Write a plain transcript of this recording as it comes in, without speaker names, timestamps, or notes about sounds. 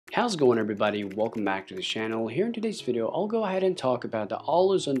How's it going, everybody? Welcome back to the channel. Here in today's video, I'll go ahead and talk about the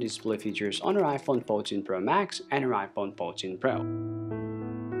always on display features on your iPhone 14 Pro Max and your iPhone 14 Pro.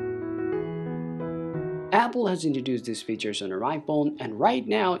 Apple has introduced these features on your iPhone, and right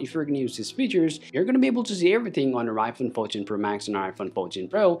now, if you're going to use these features, you're going to be able to see everything on your iPhone 14 Pro Max and your iPhone 14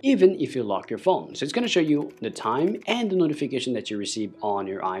 Pro, even if you lock your phone. So it's going to show you the time and the notification that you receive on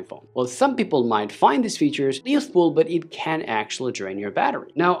your iPhone. Well, some people might find these features useful, but it can actually drain your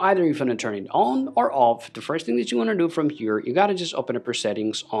battery. Now, either if you want to turn it on or off, the first thing that you want to do from here, you got to just open up your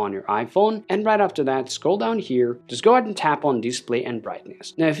settings on your iPhone, and right after that, scroll down here, just go ahead and tap on display and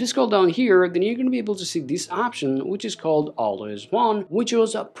brightness. Now, if you scroll down here, then you're going to be able to see this option, which is called always on, which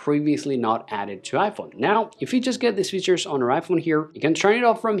was previously not added to iPhone. Now, if you just get these features on your iPhone here, you can turn it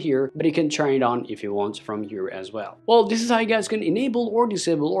off from here, but you can turn it on if you want from here as well. Well, this is how you guys can enable or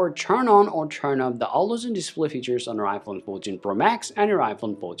disable or turn on or turn off the always on display features on your iPhone 14 Pro Max and your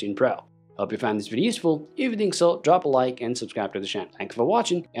iPhone 14 Pro. Hope you found this video useful. If you think so, drop a like and subscribe to the channel. Thanks for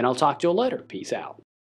watching, and I'll talk to you later. Peace out.